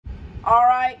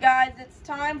Alright guys, it's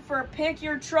time for Pick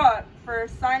Your Truck for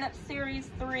Signup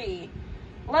Series 3.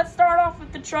 Let's start off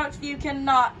with the trucks you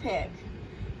cannot pick.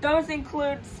 Those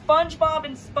include SpongeBob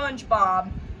and SpongeBob,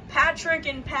 Patrick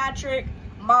and Patrick,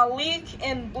 Malik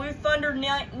and Blue Thunder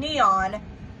Neon,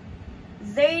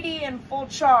 Zadie and Full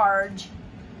Charge,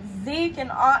 Zeke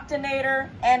and Octonator,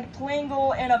 and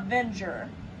Klingle and Avenger.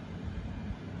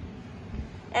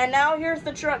 And now here's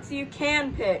the trucks you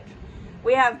can pick.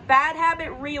 We have Bad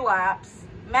Habit Relapse,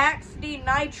 Max D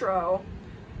Nitro,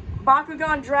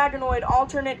 Bakugan Dragonoid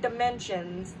Alternate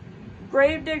Dimensions,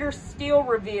 Gravedigger Steel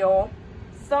Reveal,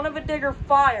 Son of a Digger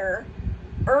Fire,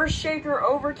 Earthshaker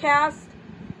Overcast,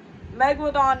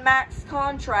 Megalodon Max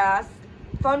Contrast,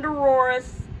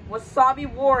 Thunderosaurus,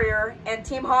 Wasabi Warrior, and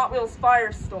Team Hot Wheels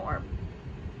Firestorm.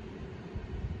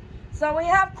 So we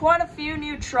have quite a few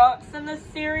new trucks in this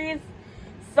series,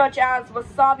 such as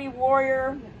Wasabi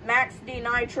Warrior, Max D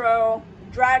Nitro,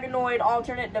 Dragonoid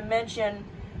Alternate Dimension,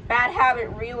 Bad Habit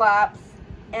Relapse,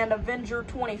 and Avenger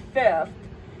 25th.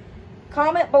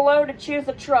 Comment below to choose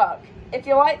a truck. If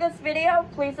you like this video,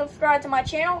 please subscribe to my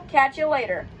channel. Catch you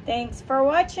later. Thanks for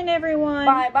watching, everyone.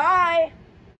 Bye-bye.